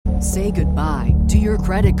Say goodbye to your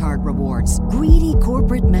credit card rewards. Greedy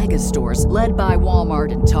corporate mega stores, led by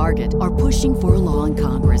Walmart and Target, are pushing for a law in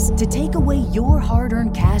Congress to take away your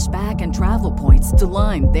hard-earned cash back and travel points to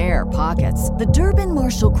line their pockets. The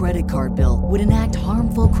Durbin-Marshall credit card bill would enact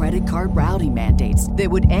harmful credit card routing mandates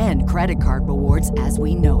that would end credit card rewards as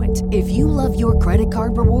we know it. If you love your credit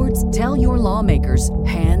card rewards, tell your lawmakers,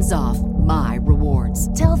 hands off my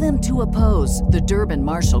rewards. Tell them to oppose the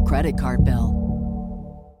Durbin-Marshall credit card bill.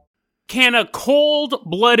 Can a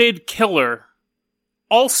cold-blooded killer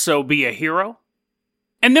also be a hero?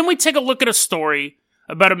 And then we take a look at a story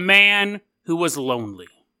about a man who was lonely.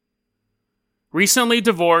 Recently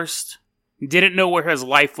divorced, didn't know where his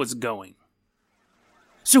life was going.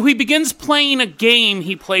 So he begins playing a game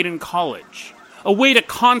he played in college, a way to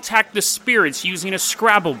contact the spirits using a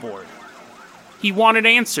Scrabble board. He wanted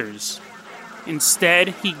answers. Instead,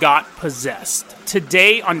 he got possessed.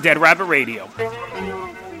 Today on Dead Rabbit Radio.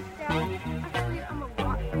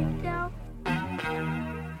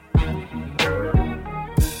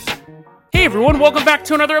 Hey everyone, welcome back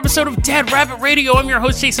to another episode of Dead Rabbit Radio. I'm your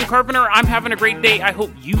host, Jason Carpenter. I'm having a great day. I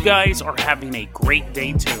hope you guys are having a great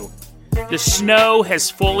day too. The snow has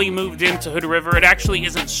fully moved into Hood River. It actually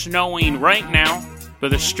isn't snowing right now, but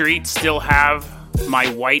the streets still have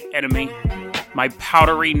my white enemy, my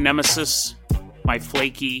powdery nemesis, my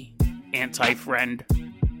flaky anti-friend.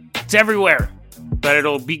 It's everywhere, but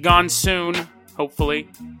it'll be gone soon, hopefully.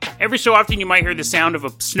 Every so often you might hear the sound of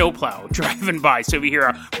a snowplow driving by. So if you hear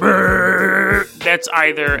a brrr, that's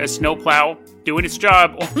either a snowplow doing its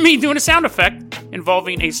job or me doing a sound effect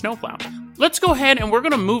involving a snowplow. Let's go ahead and we're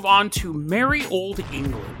going to move on to merry old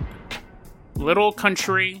England. Little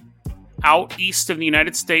country out east of the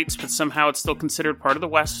United States, but somehow it's still considered part of the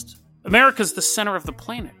West. America's the center of the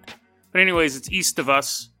planet. But anyways, it's east of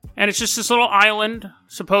us. And it's just this little island,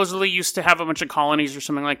 supposedly used to have a bunch of colonies or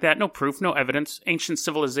something like that. No proof, no evidence. Ancient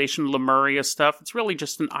civilization, Lemuria stuff. It's really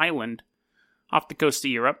just an island off the coast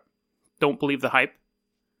of Europe. Don't believe the hype.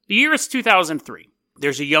 The year is 2003.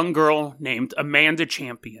 There's a young girl named Amanda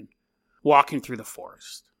Champion walking through the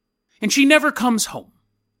forest. And she never comes home.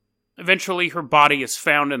 Eventually, her body is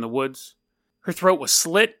found in the woods. Her throat was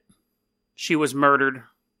slit. She was murdered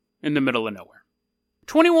in the middle of nowhere.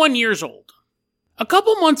 21 years old. A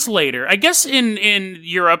couple months later, I guess in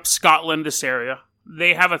Europe, Scotland, this area,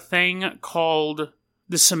 they have a thing called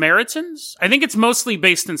the Samaritans. I think it's mostly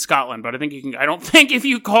based in Scotland, but I don't think if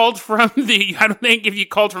you called from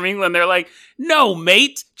England, they're like, no,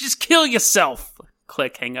 mate, just kill yourself.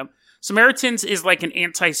 Click, hang up. Samaritans is like an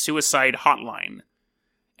anti-suicide hotline.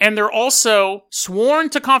 And they're also sworn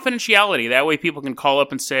to confidentiality. That way people can call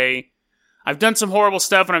up and say, I've done some horrible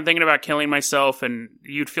stuff and I'm thinking about killing myself, and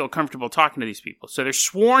you'd feel comfortable talking to these people. So they're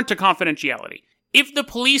sworn to confidentiality. If the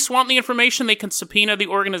police want the information, they can subpoena the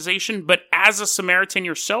organization, but as a Samaritan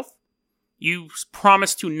yourself, you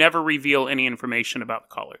promise to never reveal any information about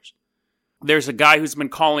the callers. There's a guy who's been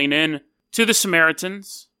calling in to the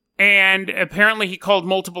Samaritans, and apparently he called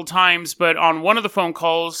multiple times, but on one of the phone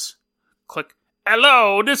calls, click,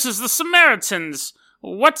 hello, this is the Samaritans.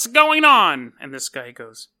 What's going on? And this guy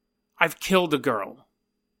goes, I've killed a girl.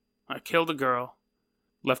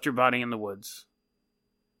 Left her body in the woods.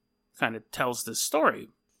 Kind of tells this story.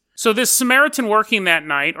 So this Samaritan working that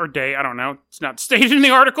night or day, I don't know, it's not stated in the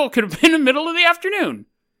article, could have been in the middle of the afternoon.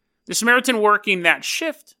 The Samaritan working that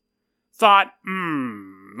shift thought,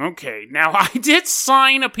 okay, now I did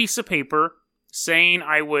sign a piece of paper saying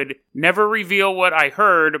I would never reveal what I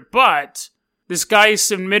heard, but this guy is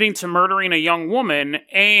admitting to murdering a young woman,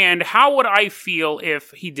 and how would I feel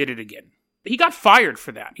if he did it again? He got fired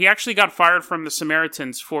for that. He actually got fired from the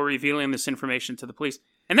Samaritans for revealing this information to the police.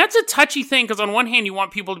 And that's a touchy thing, because on one hand, you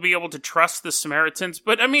want people to be able to trust the Samaritans,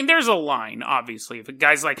 but I mean, there's a line, obviously. If a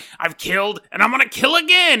guy's like, I've killed, and I'm gonna kill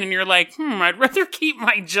again, and you're like, I'd rather keep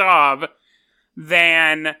my job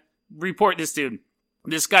than report this dude.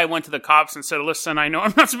 This guy went to the cops and said, listen, I know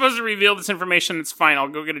I'm not supposed to reveal this information. It's fine. I'll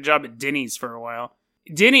go get a job at Denny's for a while.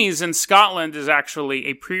 Denny's in Scotland is actually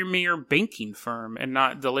a premier banking firm and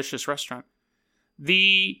not a delicious restaurant.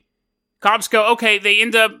 The cops go, okay, they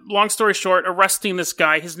end up, long story short, arresting this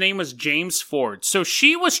guy. His name was James Ford. So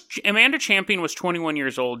Amanda Champion was 21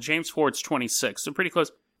 years old. James Ford's 26, so pretty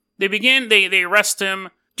close. They arrest him,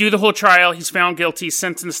 do the whole trial. He's found guilty,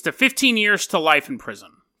 sentenced to 15 years to life in prison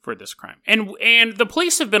for this crime. And the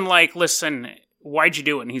police have been like, listen, why'd you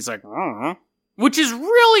do it? And he's like, I don't know. Which is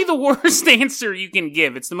really the worst answer you can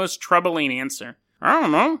give. It's the most troubling answer. I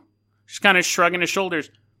don't know. Just kind of shrugging his shoulders.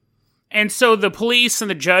 And so the police and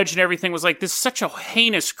the judge and everything was like, this is such a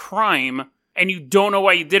heinous crime, and you don't know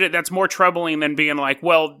why you did it. That's more troubling than being like,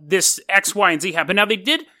 well, this X, Y, and Z happened. Now, they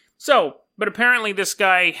did But apparently this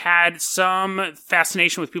guy had some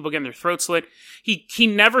fascination with people getting their throats slit. He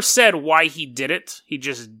never said why he did it. He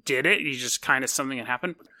just did it. He just kind of something that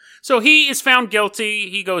happened. So he is found guilty.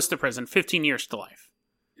 He goes to prison, 15 years to life.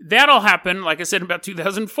 That all happened, like I said, about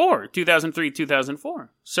 2003,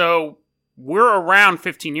 2004. So we're around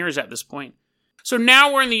 15 years at this point. So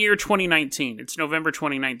now we're in the year 2019. It's November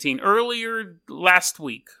 2019. Earlier last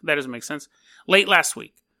week, that doesn't make sense, late last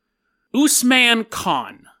week, Usman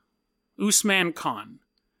Khan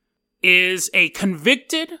is a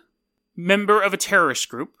convicted member of a terrorist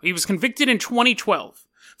group. He was convicted in 2012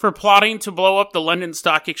 for plotting to blow up the London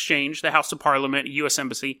Stock Exchange, the House of Parliament, U.S.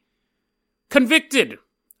 Embassy. Convicted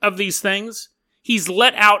of these things. He's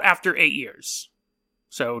let out after 8 years.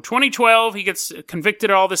 So 2012, he gets convicted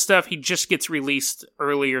of all this stuff. He just gets released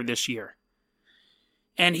earlier this year.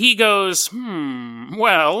 And he goes,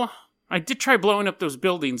 well, I did try blowing up those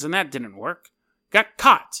buildings and that didn't work. Got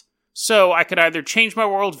caught. So I could either change my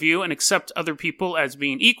worldview and accept other people as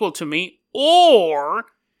being equal to me, or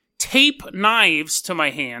tape knives to my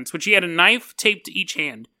hands, which he had a knife taped to each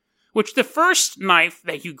hand, which the first knife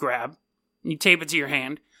that you grab, and you tape it to your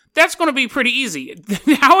hand, that's going to be pretty easy.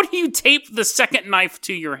 How do you tape the second knife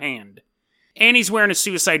to your hand? And he's wearing a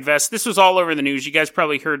suicide vest. This was all over the news. You guys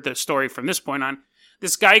probably heard the story from this point on.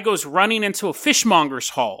 This guy goes running into a fishmonger's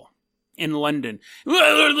hall in London.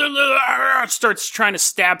 Starts trying to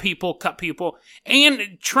stab people, cut people,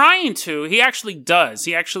 and he actually does.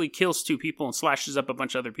 He actually kills 2 people and slashes up a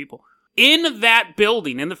bunch of other people. In that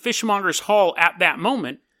building, in the fishmonger's hall at that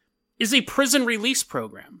moment, is a prison release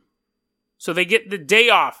program. So they get the day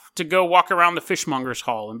off to go walk around the fishmonger's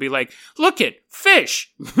hall and be like, look it,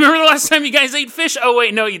 fish. Remember the last time you guys ate fish? Oh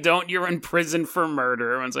wait, no you don't. You're in prison for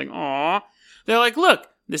murder. Everyone's like, aw. They're like, look,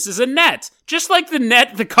 this is a net. Just like the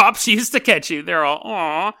net the cops used to catch you. They're all,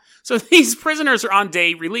 aw. So these prisoners are on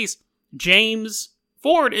day release. James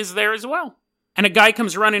Ford is there as well. And a guy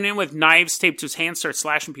comes running in with knives taped to his hands, starts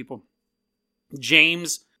slashing people.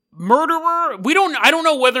 James, murderer. I don't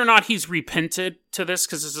know whether or not he's repented to this,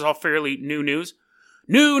 because this is all fairly new news,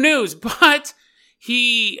 but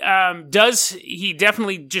he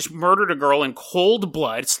definitely just murdered a girl in cold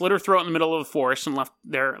blood, slit her throat in the middle of the forest, and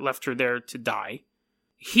left her there to die.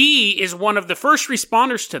 He is one of the first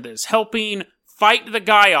responders to this, helping fight the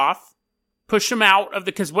guy off, push him out of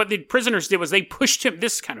because what the prisoners did was they pushed him,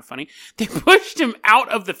 this is kind of funny, they pushed him out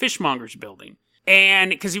of the fishmonger's building,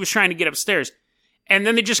 and because he was trying to get upstairs. And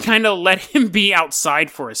then they just kind of let him be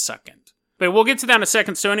outside for a second. But we'll get to that in a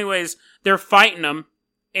second. So anyways, they're fighting him.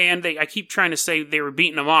 And I keep trying to say they were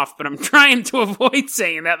beating him off, but I'm trying to avoid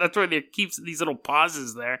saying that. That's why there keeps these little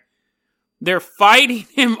pauses there. They're fighting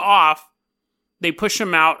him off. They push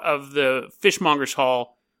him out of the fishmonger's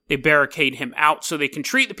hall. They barricade him out so they can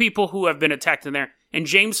treat the people who have been attacked in there. And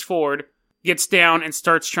James Ford gets down and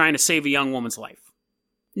starts trying to save a young woman's life.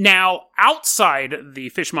 Now, outside the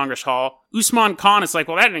fishmonger's hall, Usman Khan is like,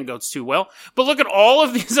 well, that didn't go too well. But look at all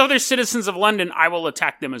of these other citizens of London. I will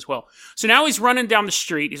attack them as well. So now he's running down the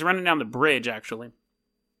street. He's running down the bridge, actually.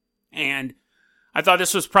 And I thought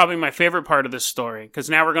this was probably my favorite part of this story, because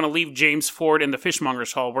now we're going to leave James Ford in the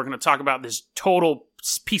fishmonger's hall. We're going to talk about this total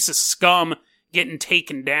piece of scum getting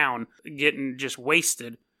taken down, getting just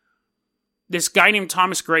wasted. This guy named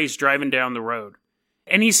Thomas Gray is driving down the road.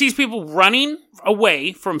 And he sees people running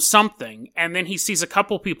away from something, and then he sees a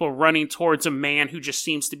couple people running towards a man who just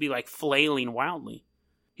seems to be like flailing wildly.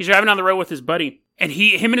 He's driving down the road with his buddy, and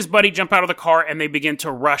him and his buddy jump out of the car, and they begin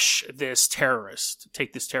to rush this terrorist,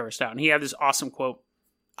 take this terrorist out. And he had this awesome quote: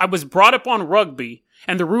 I was brought up on rugby,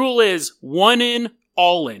 and the rule is 1 in,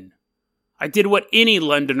 all in. I did what any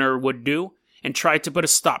Londoner would do, and tried to put a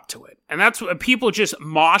stop to it. And that's what people just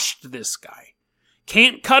moshed this guy.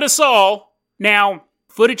 Can't cut us all. Now,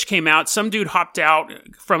 footage came out. Some dude hopped out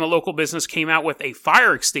from a local business, came out with a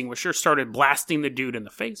fire extinguisher, started blasting the dude in the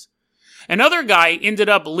face. Another guy ended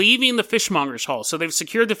up leaving the fishmonger's hall. So they've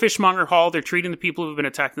secured the fishmonger hall. They're treating the people who've been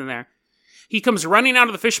attacked in there. He comes running out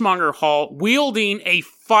of the fishmonger hall, wielding a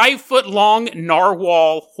 5-foot-long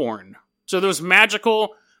narwhal horn. So those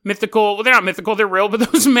mythical, well, they're not mythical, they're real,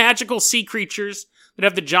 but those magical sea creatures that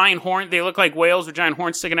have the giant horn, they look like whales with giant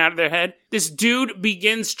horns sticking out of their head. This dude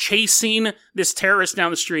begins chasing this terrorist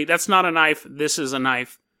down the street. That's not a knife. This is a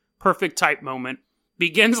knife. Perfect type moment.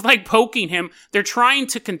 Begins like poking him. They're trying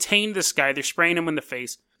to contain this guy. They're spraying him in the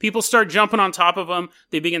face. People start jumping on top of him.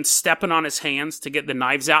 They begin stepping on his hands to get the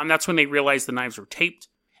knives out. And that's when they realize the knives were taped.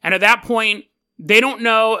 And at that point, they don't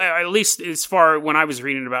know, at least as far when I was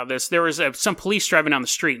reading about this, there was some police driving down the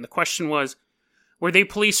street. And the question was, were they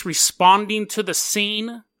police responding to the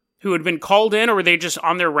scene who had been called in, or were they just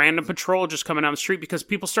on their random patrol just coming down the street? Because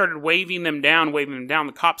people started waving them down.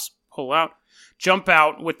 The cops pull out, jump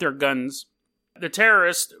out with their guns. The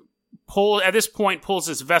terrorist at this point pulls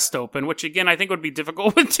his vest open, which again I think would be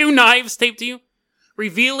difficult with 2 knives taped to you,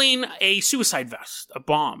 revealing a suicide vest, a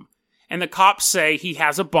bomb. And the cops say he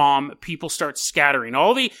has a bomb. People start scattering.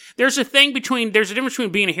 There's a difference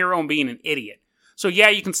between being a hero and being an idiot. So yeah,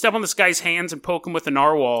 you can step on this guy's hands and poke him with a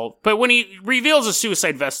narwhal, but when he reveals a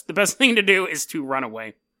suicide vest, the best thing to do is to run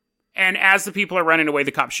away. And as the people are running away,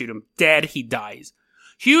 the cops shoot him. Dead, he dies.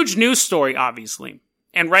 Huge news story, obviously.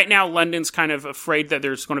 And right now, London's kind of afraid that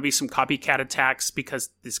there's going to be some copycat attacks because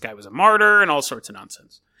this guy was a martyr and all sorts of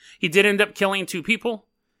nonsense. He did end up killing 2 people,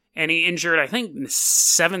 and he injured, I think,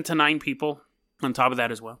 7 to 9 people on top of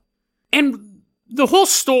that as well. And the whole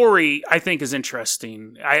story, I think, is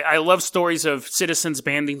interesting. I love stories of citizens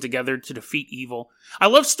banding together to defeat evil. I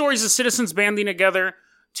love stories of citizens banding together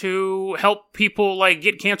to help people, like,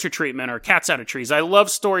 get cancer treatment or cats out of trees. I love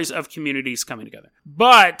stories of communities coming together.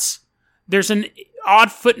 But there's an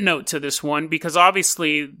odd footnote to this one, because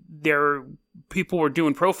obviously people were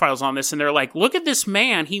doing profiles on this, and they're like, look at this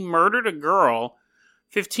man. He murdered a girl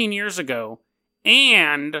 15 years ago,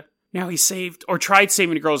 and now he tried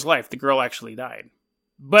saving a girl's life. The girl actually died.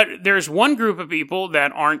 But there's one group of people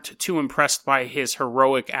that aren't too impressed by his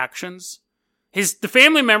heroic actions. The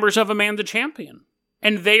family members of Amanda Champion.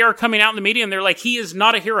 And they are coming out in the media and they're like, he is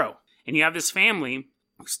not a hero. And you have this family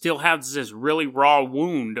who still has this really raw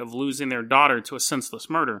wound of losing their daughter to a senseless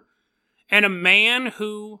murder. And a man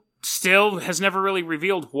who still has never really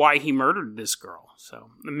revealed why he murdered this girl. So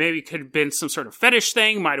maybe it could have been some sort of fetish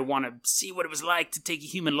thing, might have wanted to see what it was like to take a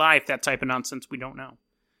human life, that type of nonsense, we don't know.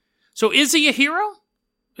 So is he a hero?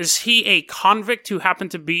 Is he a convict who happened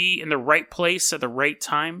to be in the right place at the right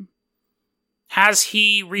time? Has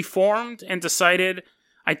he reformed and decided,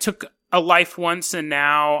 I took a life once and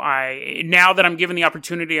now that I'm given the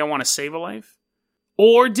opportunity, I want to save a life?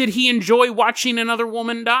 Or did he enjoy watching another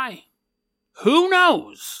woman die? Who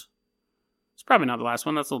knows? It's probably not the last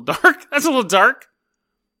one. That's a little dark.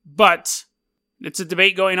 But it's a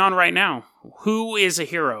debate going on right now. Who is a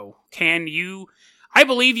hero? I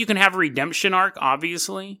believe you can have a redemption arc,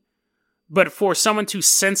 obviously. But for someone to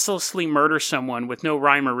senselessly murder someone with no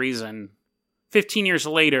rhyme or reason, 15 years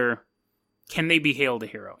later, can they be hailed a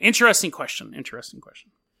hero? Interesting question.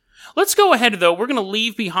 Let's go ahead, though. We're going to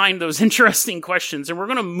leave behind those interesting questions, and we're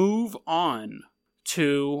going to move on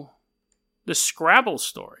to the Scrabble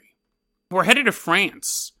story. We're headed to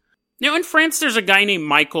France. Now, in France, there's a guy named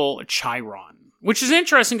Michael Chiron, which is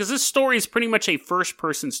interesting because this story is pretty much a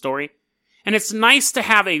first-person story, and it's nice to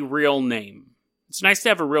have a real name. This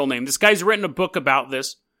guy's written a book about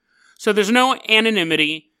this, so there's no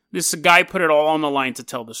anonymity. This guy put it all on the line to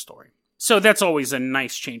tell the story. So that's always a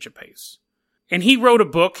nice change of pace. And he wrote a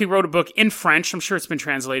book in French. I'm sure it's been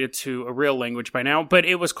translated to a real language by now, but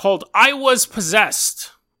it was called I Was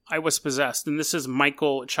Possessed. And this is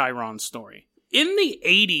Michael Chiron's story. In the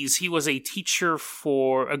 80s, he was a teacher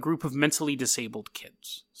for a group of mentally disabled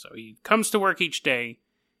kids. So he comes to work each day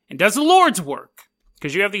and does the Lord's work.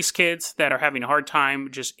 Because you have these kids that are having a hard time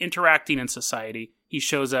just interacting in society. He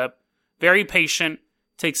shows up, very patient,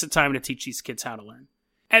 takes the time to teach these kids how to learn.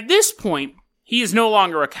 At this point, he is no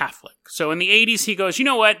longer a Catholic. So in the 80s, he goes, you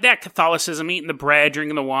know what? That Catholicism, eating the bread,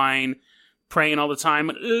 drinking the wine, praying all the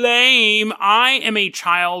time, lame. I am a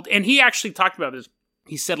child. And he actually talked about this.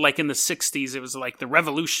 He said, like, in the 60s, it was like the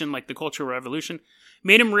revolution, like the Cultural Revolution,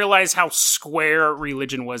 made him realize how square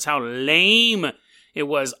religion was, how lame it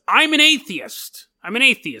was. I'm an atheist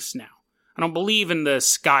now. I don't believe in the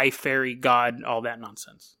sky fairy god, all that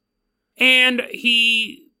nonsense. And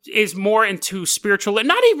he is more into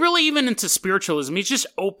really even into spiritualism. He's just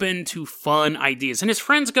open to fun ideas. And his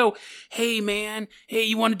friends go, hey,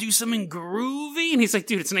 you want to do something groovy? And he's like,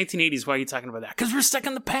 dude, it's 1980s. Why are you talking about that? Because we're stuck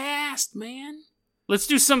in the past, man. Let's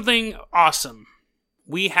do something awesome.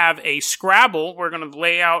 We have a Scrabble. We're going to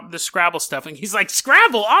lay out the Scrabble stuff. And he's like,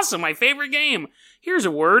 Scrabble, awesome, my favorite game. Here's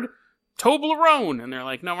a word, Toblerone. And they're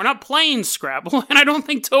like, no, we're not playing Scrabble. And I don't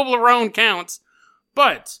think Toblerone counts.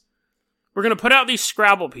 But we're going to put out these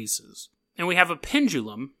Scrabble pieces. And we have a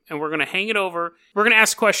pendulum. And we're going to hang it over. We're going to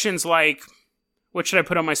ask questions like, what should I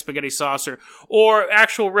put on my spaghetti sauce? Or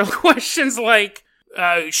actual real questions like,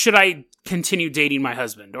 should I continue dating my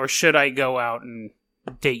husband? Or should I go out and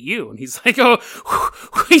date you? And he's like,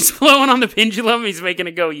 he's blowing on the pendulum. He's making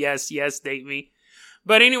it go, yes, date me.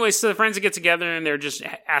 But anyway, so the friends get together and they're just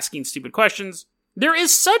asking stupid questions.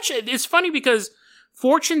 It's funny because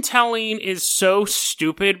fortune telling is so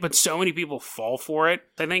stupid, but so many people fall for it.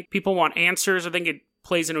 I think people want answers. I think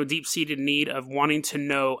plays into a deep-seated need of wanting to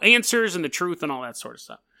know answers and the truth and all that sort of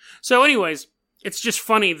stuff. So anyways, it's just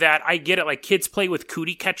funny that I get it. Like kids play with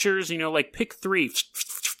cootie catchers, like pick 3.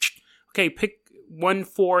 Okay, pick 1,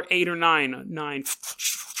 4, 8, or 9. 9.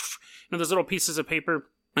 Those little pieces of paper.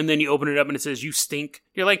 And then you open it up and it says, you stink.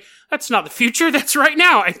 You're like, that's not the future. That's right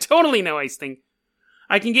now. I totally know I stink.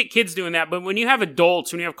 I can get kids doing that. But when you have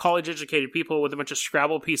adults, when you have college-educated people with a bunch of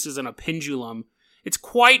Scrabble pieces and a pendulum, it's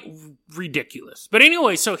quite ridiculous. But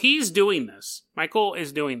anyway, so he's doing this. Michael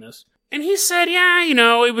is doing this. And he said, yeah,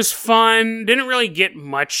 it was fun. Didn't really get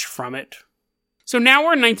much from it. So now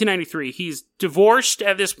we're in 1993. He's divorced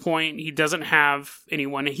at this point. He doesn't have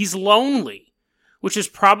anyone. He's lonely, which is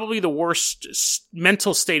probably the worst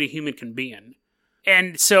mental state a human can be in.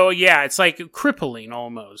 And so, yeah, it's like crippling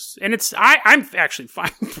almost. And I'm actually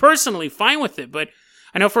personally fine with it. But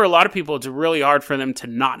I know for a lot of people, it's really hard for them to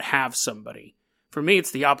not have somebody. For me,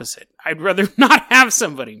 it's the opposite. I'd rather not have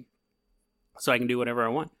somebody so I can do whatever I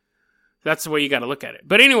want. That's the way you got to look at it.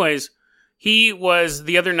 But anyways, he was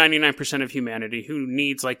the other 99% of humanity who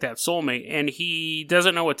needs like that soulmate, and he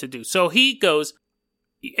doesn't know what to do. So he goes,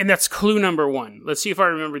 and that's clue number 1. Let's see if I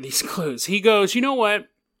remember these clues. He goes, you know what?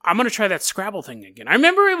 I'm going to try that Scrabble thing again. I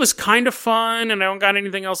remember it was kind of fun, and I don't got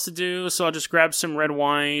anything else to do, so I'll just grab some red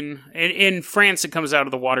wine. And in France, it comes out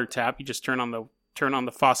of the water tap. You just turn on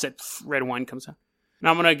the faucet, red wine comes out. And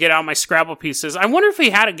I'm going to get out my Scrabble pieces. I wonder if he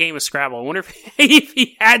had a game of Scrabble. I wonder if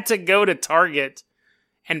he had to go to Target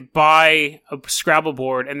and buy a Scrabble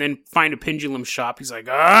board and then find a pendulum shop. He's like,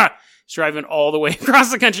 he's driving all the way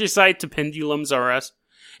across the countryside to Pendulums R Us.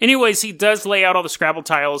 Anyways, he does lay out all the Scrabble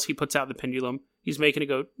tiles. He puts out the pendulum. He's making it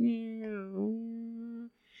go.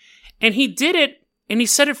 And he did it, and he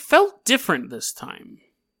said it felt different this time.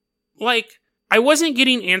 Like, I wasn't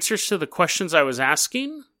getting answers to the questions I was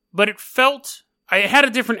asking, but I had a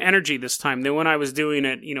different energy this time than when I was doing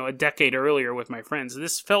it, a decade earlier with my friends.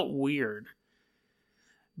 This felt weird.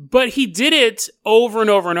 But he did it over and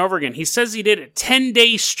over and over again. He says he did it 10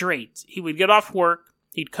 days straight. He would get off work,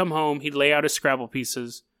 he'd come home, he'd lay out his Scrabble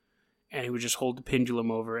pieces, and he would just hold the pendulum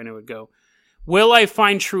over, and it would go, will I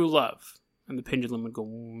find true love? And the pendulum would go,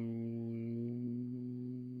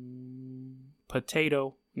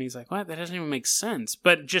 potato. And he's like, what? That doesn't even make sense.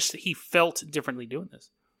 But just, he felt differently doing this.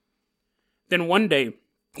 Then one day,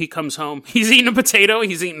 he comes home, he's eating a potato,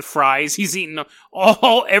 he's eating fries, he's eating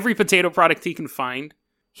every potato product he can find.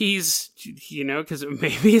 He's, because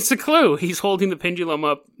maybe it's a clue. He's holding the pendulum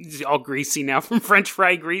up, he's all greasy now from French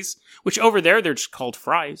fry grease, which over there, they're just called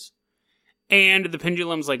fries. And the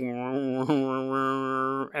pendulum's like, and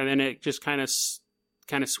then it just kind of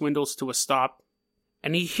swindles to a stop.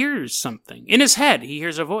 And he hears something. In his head, he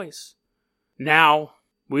hears a voice. Now,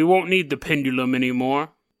 we won't need the pendulum anymore.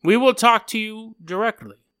 We will talk to you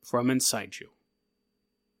directly from inside you.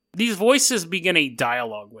 These voices begin a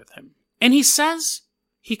dialogue with him. And he says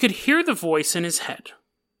he could hear the voice in his head,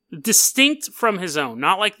 distinct from his own,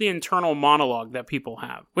 not like the internal monologue that people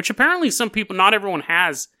have, which apparently not everyone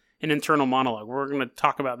has an internal monologue. We're going to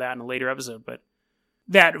talk about that in a later episode, but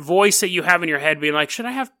that voice that you have in your head being like, should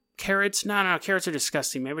I have carrots? No, carrots are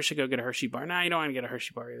disgusting. Maybe I should go get a Hershey bar. No, you don't want to get a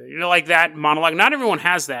Hershey bar either. Like that monologue. Not everyone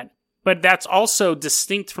has that, but that's also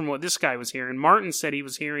distinct from what this guy was hearing. Martin said he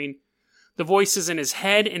was hearing the voices in his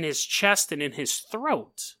head, in his chest, and in his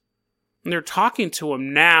throat. And they're talking to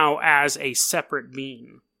him now as a separate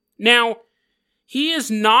being. Now, he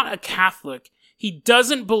is not a Catholic. He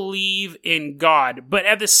doesn't believe in God, but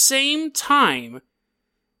at the same time,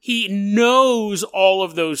 he knows all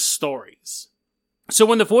of those stories. So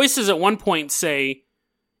when the voices at one point say,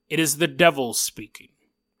 it is the devil speaking,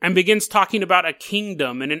 and begins talking about a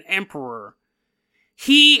kingdom and an emperor,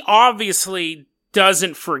 he obviously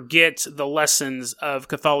doesn't forget the lessons of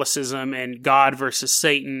Catholicism and God versus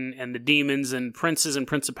Satan and the demons and princes and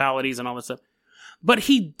principalities and all that stuff. But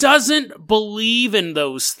he doesn't believe in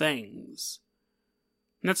those things.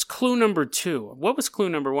 And that's clue number 2. What was clue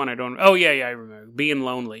number 1? I remember. Being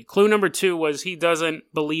lonely. Clue number 2 was he doesn't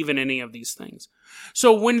believe in any of these things.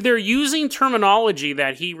 So when they're using terminology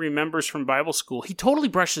that he remembers from Bible school, he totally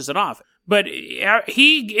brushes it off. But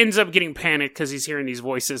he ends up getting panicked because he's hearing these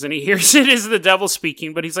voices, and he hears it as the devil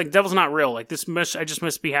speaking, but he's like, devil's not real. Like, I just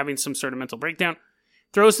must be having some sort of mental breakdown.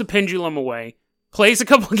 Throws the pendulum away. Plays a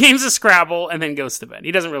couple games of Scrabble, and then goes to bed.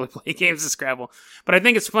 He doesn't really play games of Scrabble. But I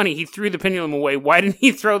think it's funny, he threw the pendulum away. Why didn't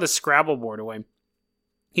he throw the Scrabble board away?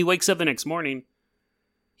 He wakes up the next morning,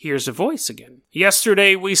 hears a voice again.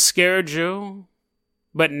 Yesterday we scared you,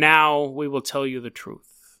 but now we will tell you the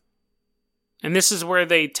truth. And this is where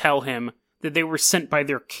they tell him that they were sent by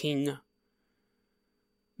their king.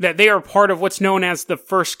 That they are part of what's known as the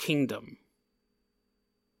First Kingdom.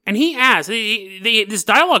 And he asks, this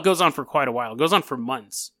dialogue goes on for quite a while. It goes on for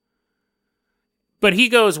months. But he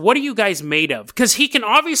goes, what are you guys made of? Because he can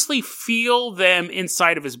obviously feel them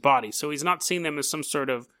inside of his body. So he's not seeing them as some sort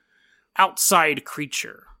of outside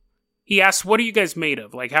creature. He asks, what are you guys made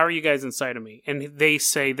of? Like, how are you guys inside of me? And they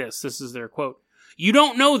say this is their quote. You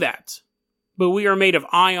don't know that, but we are made of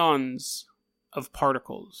ions of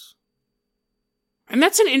particles. And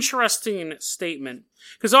that's an interesting statement.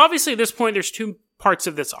 Because obviously at this point, there's two parts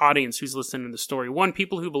of this audience who's listening to the story. One,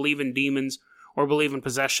 people who believe in demons or believe in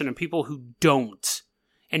possession, and people who don't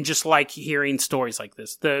and just like hearing stories like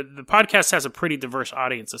this. The podcast has a pretty diverse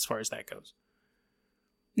audience as far as that goes.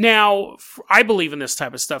 Now, I believe in this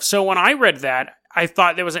type of stuff. So when I read that, I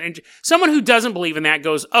thought there was someone who doesn't believe in that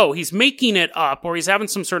goes, oh, he's making it up, or he's having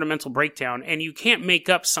some sort of mental breakdown, and you can't make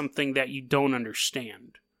up something that you don't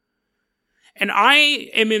understand. And I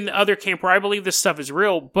am in the other camp where I believe this stuff is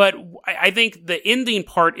real, but I think the ending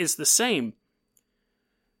part is the same.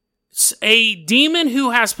 A demon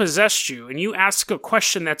who has possessed you, and you ask a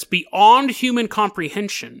question that's beyond human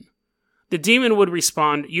comprehension, the demon would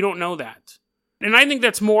respond, you don't know that. And I think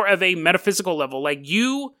that's more of a metaphysical level. Like,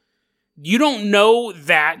 you don't know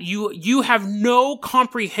that. You have no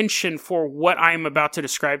comprehension for what I am about to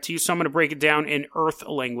describe to you, so I'm going to break it down in earth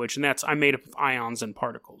language, and that's I'm made up of ions and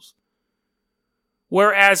particles.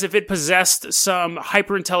 Whereas if it possessed some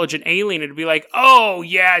hyper-intelligent alien, it'd be like, oh,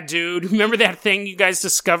 yeah, dude, remember that thing you guys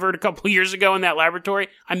discovered a couple years ago in that laboratory?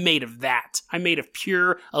 I'm made of that. I'm made of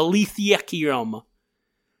pure alethiokium.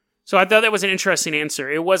 So I thought that was an interesting answer.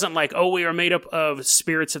 It wasn't like, oh, we are made up of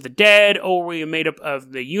spirits of the dead, or we are made up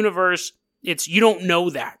of the universe. It's, you don't know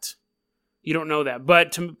that. You don't know that.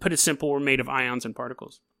 But to put it simple, we're made of ions and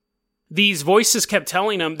particles. These voices kept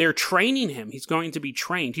telling him they're training him. He's going to be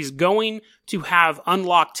trained. He's going to have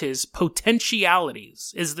unlocked his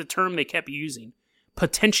potentialities, is the term they kept using.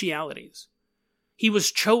 Potentialities. He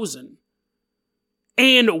was chosen.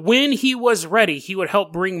 And when he was ready, he would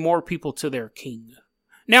help bring more people to their king.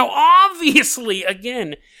 Now, obviously,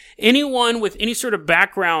 again, anyone with any sort of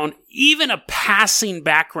background, even a passing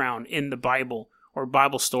background in the Bible or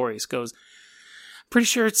Bible stories goes, pretty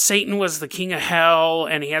sure Satan was the king of hell,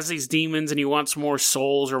 and he has these demons, and he wants more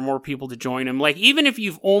souls or more people to join him. Like, even if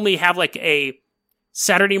you've only have like a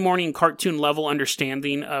Saturday morning cartoon level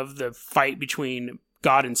understanding of the fight between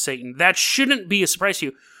God and Satan, that shouldn't be a surprise to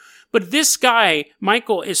you. But this guy,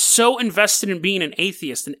 Michael, is so invested in being an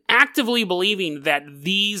atheist and actively believing that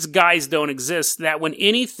these guys don't exist, that when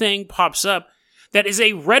anything pops up that is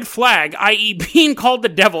a red flag, i.e. being called the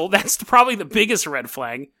devil, that's probably the biggest red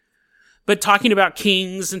flag. But talking about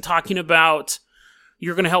kings and talking about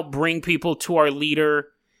you're going to help bring people to our leader,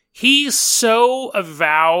 he's so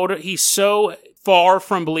avowed, he's so far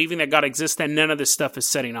from believing that God exists that none of this stuff is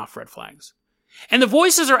setting off red flags. And the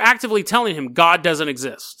voices are actively telling him God doesn't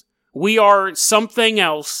exist. We are something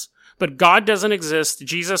else, but God doesn't exist.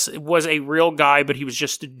 Jesus was a real guy, but he was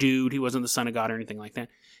just a dude. He wasn't the son of God or anything like that.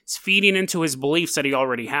 It's feeding into his beliefs that he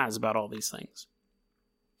already has about all these things.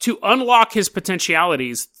 To unlock his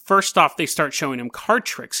potentialities, first off, they start showing him card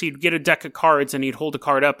tricks. He'd get a deck of cards, and he'd hold a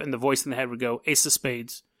card up, and the voice in the head would go, Ace of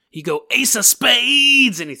Spades. He'd go, Ace of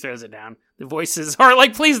Spades! And he throws it down. The voices are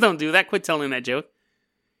like, please don't do that. Quit telling that joke.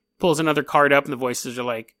 Pulls another card up, and the voices are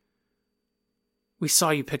like, we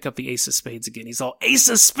saw you pick up the Ace of Spades again. He's all, Ace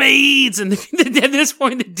of Spades! And at this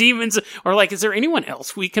point, the demons are like, is there anyone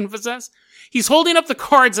else we can possess? He's holding up the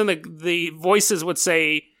cards, and the voices would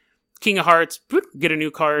say, King of Hearts, get a new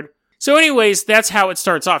card. So anyways, that's how it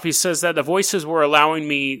starts off. He says that the voices were allowing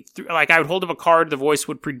me, like I would hold up a card, the voice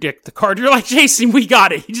would predict the card. You're like, Jason, we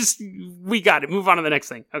got it. We got it. Move on to the next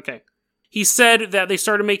thing. Okay. He said that they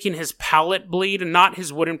started making his palate bleed, and not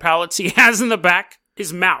his wooden palates he has in the back.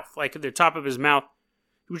 His mouth, like at the top of his mouth,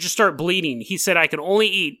 he would just start bleeding. He said, I could only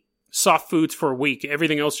eat soft foods for a week.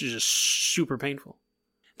 Everything else is just super painful.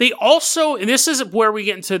 They also, and this is where we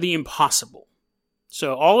get into the impossible.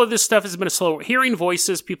 So all of this stuff has been a slow, hearing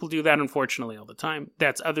voices, people do that unfortunately all the time.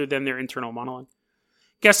 That's other than their internal monologue.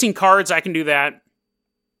 Guessing cards, I can do that.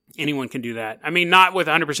 Anyone can do that. I mean, not with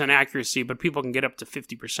 100% accuracy, but people can get up to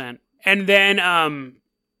 50%. And then,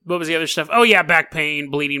 what was the other stuff? Oh yeah, back pain,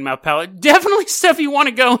 bleeding, mouth palate. Definitely stuff you want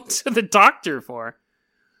to go to the doctor for,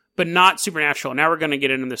 but not supernatural. Now we're going to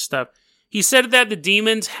get into this stuff. He said that the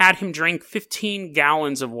demons had him drink 15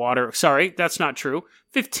 gallons of water. Sorry, that's not true.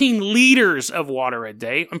 15 liters of water a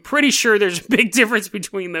day. I'm pretty sure there's a big difference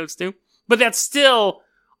between those two, but that's still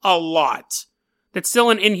a lot. That's still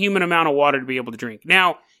an inhuman amount of water to be able to drink.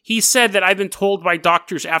 Now, he said that I've been told by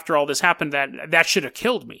doctors after all this happened that should have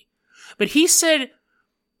killed me. But he said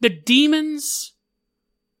the demons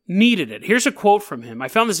needed it. Here's a quote from him. I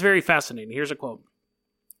found this very fascinating. Here's a quote.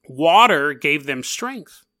 Water gave them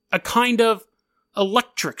strength, a kind of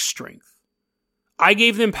electric strength. I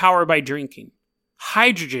gave them power by drinking.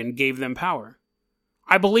 Hydrogen gave them power.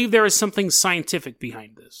 I believe there is something scientific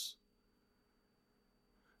behind this.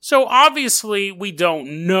 So obviously we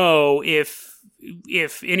don't know if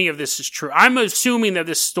any of this is true. I'm assuming that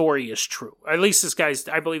this story is true. At least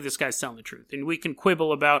I believe this guy's telling the truth. And we can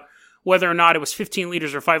quibble about whether or not it was 15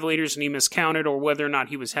 liters or 5 liters and he miscounted, or whether or not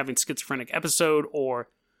he was having schizophrenic episode, or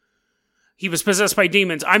he was possessed by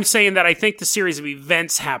demons. I'm saying that I think the series of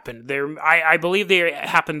events happened. I believe they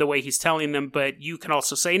happened the way he's telling them, but you can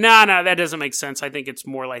also say, no, that doesn't make sense. I think it's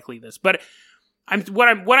more likely this. But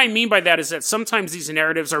what I mean by that is that sometimes these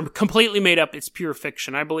narratives are completely made up. It's pure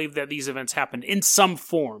fiction. I believe that these events happened in some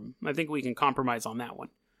form. I think we can compromise on that one.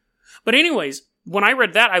 But anyways, when I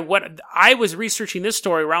read that, I was researching this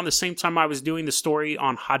story around the same time I was doing the story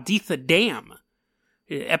on Haditha Dam,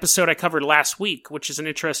 episode I covered last week, which is an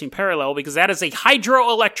interesting parallel because that is a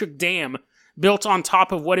hydroelectric dam built on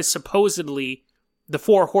top of what is supposedly the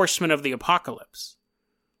 4 horsemen of the apocalypse.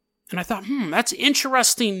 And I thought, that's an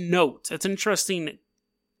interesting note. That's an interesting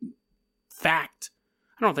fact.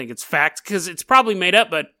 I don't think it's fact because it's probably made up,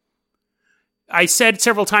 but I said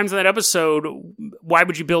several times in that episode, why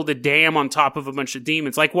would you build a dam on top of a bunch of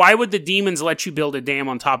demons? Like, why would the demons let you build a dam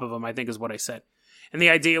on top of them, I think is what I said. And the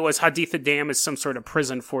idea was Haditha Dam is some sort of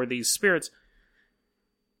prison for these spirits.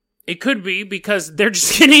 It could be because they're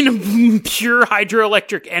just getting pure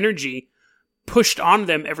hydroelectric energy pushed on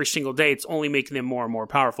them every single day. It's only making them more and more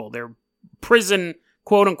powerful. Their prison,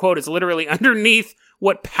 quote unquote, is literally underneath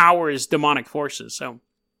what powers demonic forces. So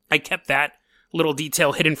I kept that little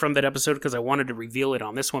detail hidden from that episode because I wanted to reveal it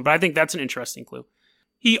on this one. But I think that's an interesting clue.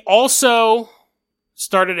 He also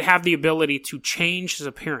started to have the ability to change his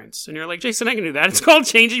appearance. And you're like, Jason, I can do that. It's called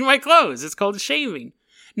changing my clothes. It's called shaving.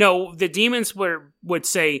 No, the demons would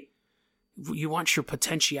say, you want your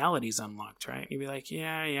potentialities unlocked, right? You'd be like,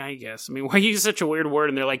 yeah, I guess. I mean, why use such a weird word?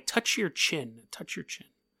 And they're like, touch your chin.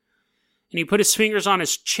 And he put his fingers on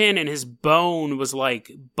his chin and his bone was like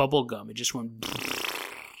bubble gum. It just went,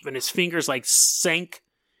 and his fingers like sank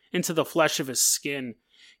into the flesh of his skin.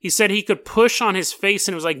 He said he could push on his face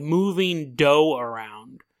and it was like moving dough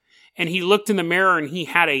around. And he looked in the mirror and he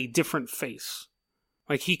had a different face.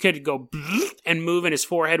 Like he could go and move and his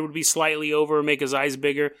forehead would be slightly over, make his eyes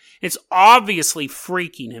bigger. It's obviously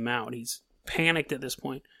freaking him out. He's panicked at this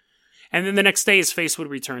point. And then the next day his face would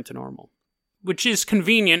return to normal. Which is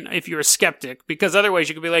convenient if you're a skeptic, because otherwise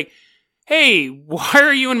you could be like, hey, why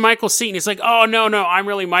are you and Michael Seaton? He's like, oh, no, I'm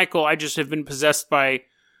really Michael. I just have been possessed by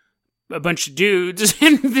a bunch of dudes.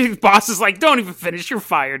 And the boss is like, don't even finish, you're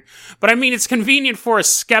fired. But I mean, it's convenient for a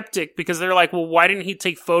skeptic because they're like, well, why didn't he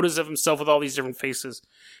take photos of himself with all these different faces?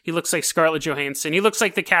 He looks like Scarlett Johansson. He looks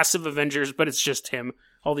like the cast of Avengers, but it's just him.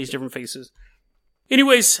 All these different faces.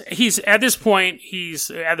 Anyways, he's at this point, he's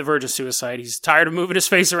at the verge of suicide. He's tired of moving his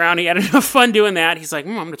face around. He had enough fun doing that. He's like,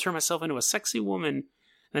 I'm going to turn myself into a sexy woman.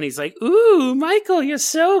 And he's like, ooh, Michael, you're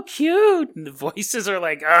so cute. And the voices are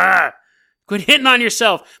like, quit hitting on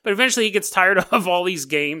yourself. But eventually he gets tired of all these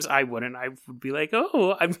games. I wouldn't. I would be like,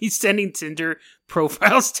 oh, I'd be sending Tinder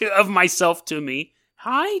profiles of myself to me.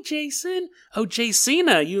 Hi, Jason. Oh,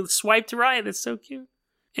 Jacina, you swiped right. That's so cute.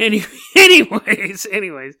 Anyways.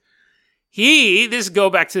 This go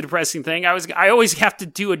back to the depressing thing. I always have to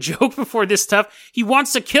do a joke before this stuff. He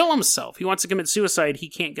wants to kill himself. He wants to commit suicide. He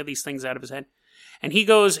can't get these things out of his head. And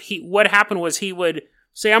what happened was he would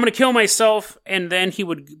say, I'm going to kill myself. And then he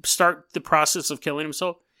would start the process of killing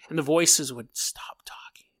himself. And the voices would stop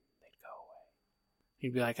talking. They'd go away.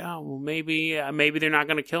 He'd be like, oh, well, maybe they're not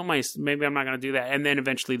going to kill maybe I'm not going to do that. And then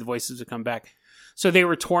eventually the voices would come back. So they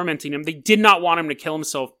were tormenting him. They did not want him to kill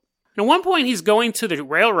himself. And at one point he's going to the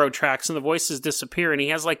railroad tracks and the voices disappear. And he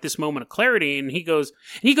has like this moment of clarity. And he goes,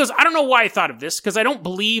 I don't know why I thought of this because I don't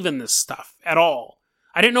believe in this stuff at all.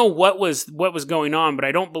 I didn't know what was going on, but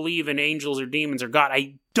I don't believe in angels or demons or God.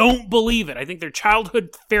 I don't believe it. I think they're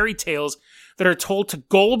childhood fairy tales that are told to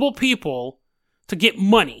gullible people to get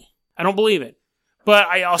money. I don't believe it. But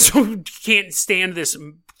I also can't stand this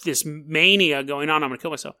mania going on. I'm going to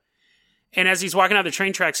kill myself. And as he's walking out the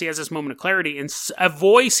train tracks, he has this moment of clarity. And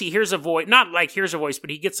he hears a voice, not like hears a voice, but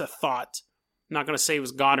he gets a thought. I'm not going to say it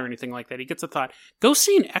was God or anything like that. He gets a thought. Go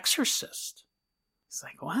see an exorcist. He's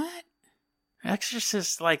like, what?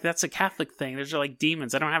 Exorcist, like, that's a Catholic thing. There's like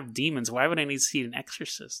demons. I don't have demons. Why would I need to see an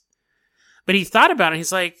exorcist? But he thought about it.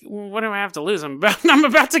 He's like, well, what do I have to lose? I'm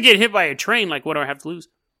about to get hit by a train. Like, what do I have to lose?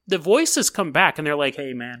 The voices come back and they're like,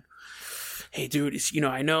 hey, man, hey, dude,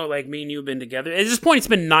 I know, like, me and you have been together. At this point, it's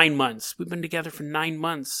been 9 months. We've been together for 9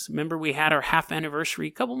 months. Remember, we had our half anniversary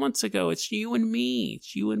a couple months ago. It's you and me.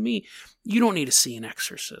 It's you and me. You don't need to see an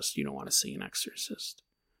exorcist. You don't want to see an exorcist.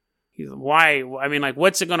 He's like, why? I mean, like,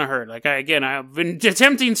 what's it going to hurt? Like, I've been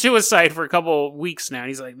attempting suicide for a couple weeks now.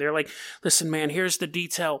 And they're like, listen, man, here's the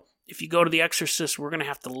detail. If you go to the exorcist, we're going to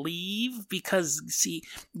have to leave because, see,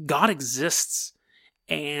 God exists.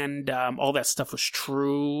 And all that stuff was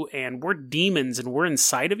true, and we're demons, and we're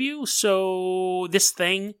inside of you, so this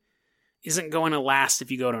thing isn't going to last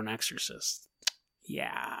if you go to an exorcist.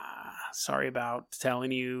 Yeah, sorry about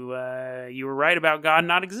telling you you were right about God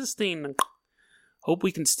not existing. Hope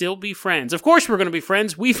we can still be friends. Of course we're going to be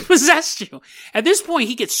friends. We've possessed you. At this point,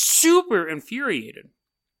 he gets super infuriated.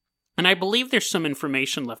 And I believe there's some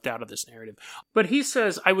information left out of this narrative. But he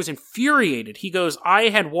says, I was infuriated. He goes, I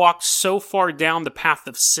had walked so far down the path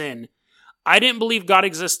of sin. I didn't believe God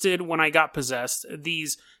existed when I got possessed.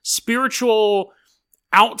 These spiritual,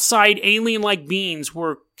 outside, alien-like beings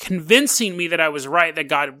were convincing me that I was right, that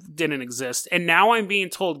God didn't exist. And now I'm being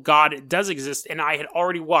told God does exist, and I had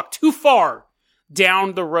already walked too far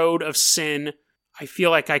down the road of sin. I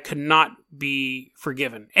feel like I could not be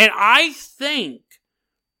forgiven. And I think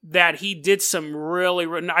that he did some really...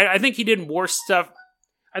 I think he did worse stuff.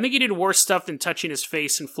 I think he did worse stuff than touching his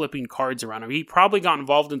face and flipping cards around him. He probably got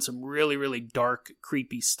involved in some really, really dark,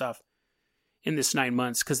 creepy stuff in this 9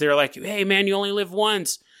 months. Because they're like, hey, man, you only live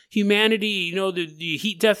once. Humanity, the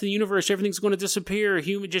heat, death of the universe, everything's going to disappear.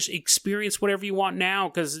 Just experience whatever you want now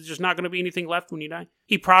because there's not going to be anything left when you die.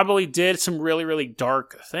 He probably did some really, really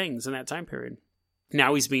dark things in that time period.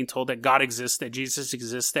 Now he's being told that God exists, that Jesus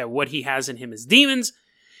exists, that what he has in him is demons.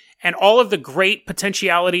 And all of the great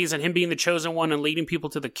potentialities and him being the chosen one and leading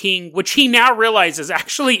people to the king, which he now realizes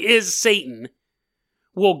actually is Satan,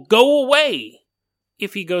 will go away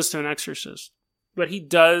if he goes to an exorcist. But he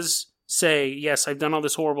does say, yes, I've done all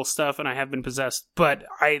this horrible stuff and I have been possessed, but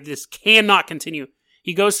this cannot continue.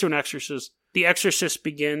 He goes to an exorcist. The exorcist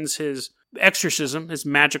begins his exorcism, his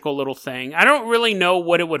magical little thing. I don't really know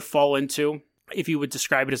what it would fall into, if you would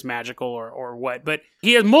describe it as magical or what, but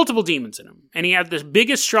he had multiple demons in him, and he had the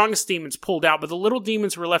biggest, strongest demons pulled out, but the little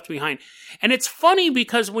demons were left behind. And it's funny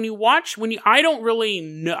because I don't really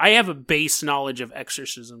know, I have a base knowledge of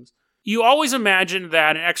exorcisms. You always imagine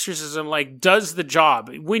that an exorcism, does the job.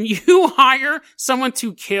 When you hire someone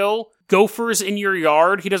to kill gophers in your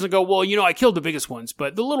yard, he doesn't go, well, I killed the biggest ones,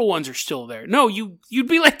 but the little ones are still there. No, you'd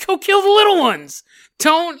be like, go kill the little ones.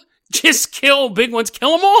 Don't just kill big ones,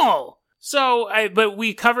 kill them all. But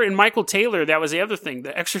we covered in Michael Taylor, that was the other thing.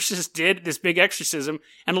 The exorcist did this big exorcism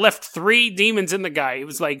and left 3 demons in the guy. It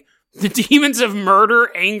was like the demons of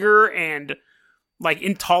murder, anger, and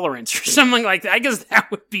intolerance or something like that. I guess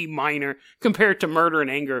that would be minor compared to murder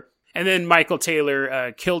and anger. And then Michael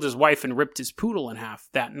Taylor killed his wife and ripped his poodle in half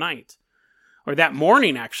that night. Or that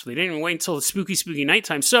morning, actually. They didn't even wait until the spooky, spooky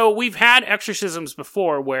nighttime. So we've had exorcisms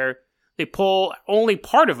before where they pull only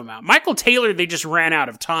part of them out. Michael Taylor, they just ran out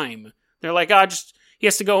of time. They're like, he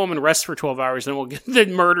has to go home and rest for 12 hours, then we'll get the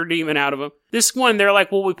murder demon out of him. This one, they're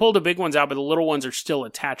like, well, we pulled the big ones out, but the little ones are still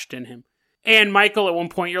attached in him. And Michael, at one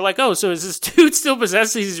point, you're like, oh, so is this dude still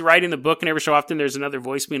possessed? He's writing the book, and every so often there's another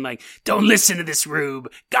voice being like, don't listen to this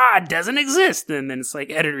rube. God doesn't exist. And then it's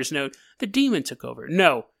like, editor's note, the demon took over.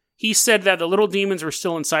 No, he said that the little demons were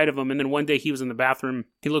still inside of him, and then one day he was in the bathroom,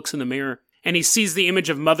 he looks in the mirror, and he sees the image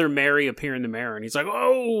of Mother Mary appear in the mirror. And he's like,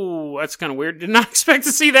 oh, that's kind of weird. Did not expect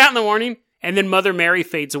to see that in the morning. And then Mother Mary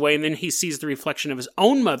fades away. And then he sees the reflection of his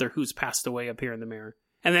own mother who's passed away appear in the mirror.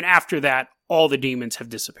 And then after that, all the demons have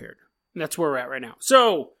disappeared. And that's where we're at right now.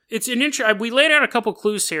 So it's we laid out a couple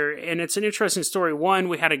clues here. And it's an interesting story. One,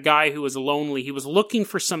 we had a guy who was lonely. He was looking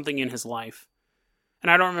for something in his life. And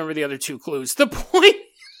I don't remember the other 2 clues. The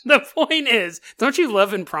point is, don't you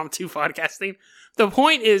love impromptu podcasting? The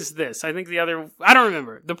point is this. I don't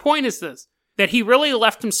remember. The point is this, that he really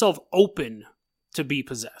left himself open to be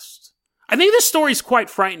possessed. I think this story is quite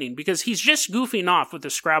frightening because he's just goofing off with a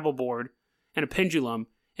Scrabble board and a pendulum,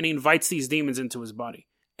 and he invites these demons into his body.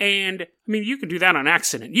 And, you can do that on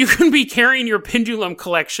accident. You can be carrying your pendulum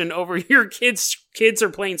collection over your kids are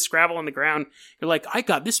playing Scrabble on the ground. You're like, I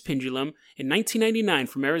got this pendulum in 1999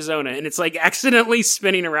 from Arizona, and it's accidentally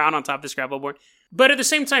spinning around on top of the Scrabble board. But at the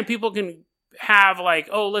same time, people can have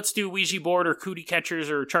let's do Ouija board or cootie catchers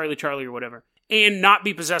or Charlie or whatever, and not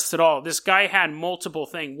be possessed at all. This guy had multiple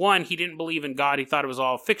things. One, he didn't believe in God. He thought it was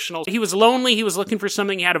all fictional. He was lonely. He was looking for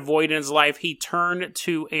something he had a void in his life. He turned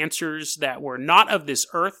to answers that were not of this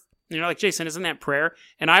earth. And you're like, Jason, isn't that prayer?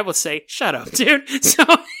 And I will say, shut up, dude. So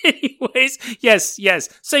anyways, yes,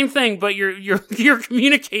 same thing, but you're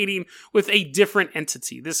communicating with a different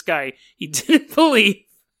entity. This guy, he didn't believe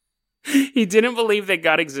that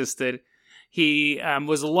God existed. He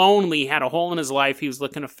was lonely, had a hole in his life. He was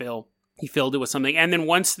looking to fill. He filled it with something. And then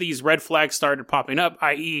once these red flags started popping up,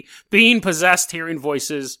 i.e. being possessed, hearing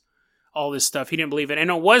voices, all this stuff, he didn't believe it.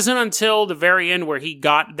 And it wasn't until the very end where he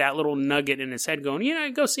got that little nugget in his head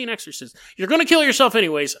going, go see an exorcist. You're going to kill yourself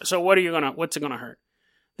anyways, so what's it going to hurt?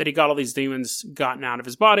 That he got all these demons gotten out of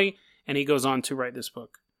his body, and he goes on to write this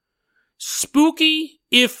book. Spooky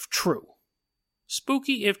if true.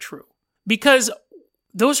 Spooky if true. Because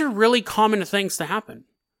those are really common things to happen.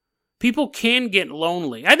 People can get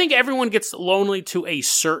lonely. I think everyone gets lonely to a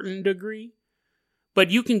certain degree,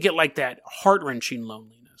 but you can get like that heart-wrenching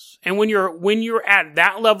loneliness. And when you're at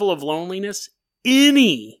that level of loneliness,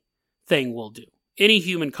 anything will do. Any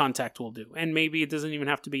human contact will do. And maybe it doesn't even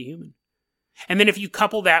have to be human. And then if you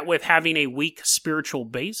couple that with having a weak spiritual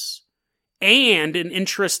base and an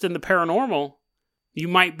interest in the paranormal, you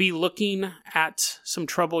might be looking at some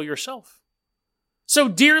trouble yourself. So,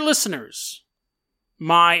 dear listeners,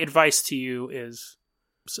 my advice to you is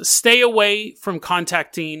stay away from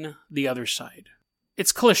contacting the other side.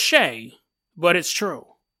 It's cliche, but it's true.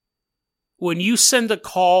 When you send a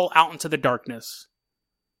call out into the darkness,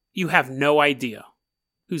 you have no idea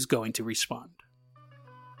who's going to respond.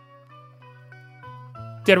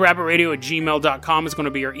 DeadRabbitRadio@gmail.com is going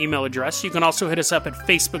to be your email address. You can also hit us up at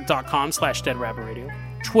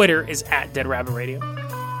Facebook.com/DeadRabbitRadio. Twitter is @DeadRabbitRadio.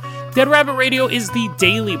 Dead Rabbit Radio is the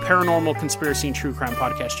daily paranormal conspiracy and true crime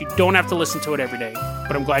podcast. You don't have to listen to it every day,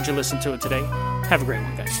 but I'm glad you listened to it today. Have a great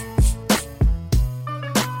one, guys.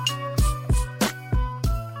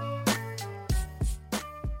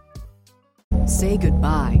 Say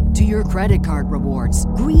goodbye to your credit card rewards.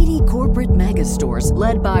 Greedy corporate mega stores,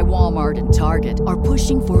 led by Walmart and Target, are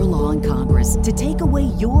pushing for a law in Congress to take away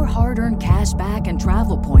your hard-earned cash back and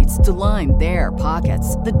travel points to line their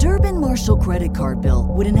pockets. The Durbin-Marshall credit card bill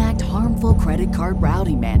would enact harmful credit card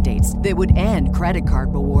routing mandates that would end credit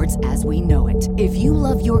card rewards as we know it. If you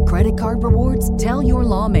love your credit card rewards, tell your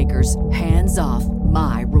lawmakers, hands off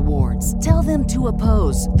my rewards. Tell them to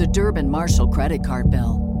oppose the Durbin-Marshall credit card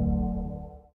bill.